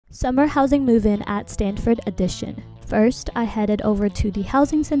Summer housing move-in at Stanford edition. First, I headed over to the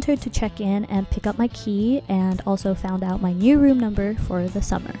housing center to check in and pick up my key, and also found out my new room number for the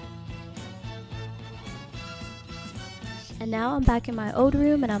summer. And now I'm back in my old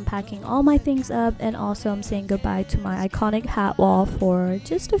room and I'm packing all my things up, and also I'm saying goodbye to my iconic hat wall for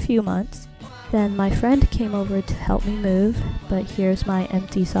just a few months. Then my friend came over to help me move, but here's my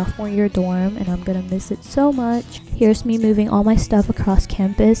empty sophomore year dorm and I'm gonna miss it so much. Here's me moving all my stuff across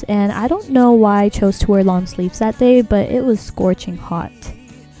campus, and I don't know why I chose to wear long sleeves that day, but it was scorching hot.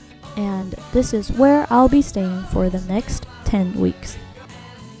 And this is where I'll be staying for the next 10 weeks.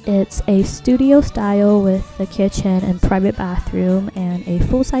 It's a studio style with a kitchen and private bathroom and a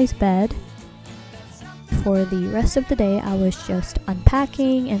full-size bed. For the rest of the day, I was just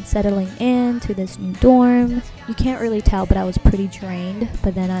unpacking and settling in to this new dorm. You can't really tell, but I was pretty drained.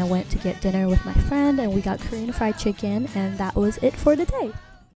 But then I went to get dinner with my friend and we got Korean fried chicken, and that was it for the day.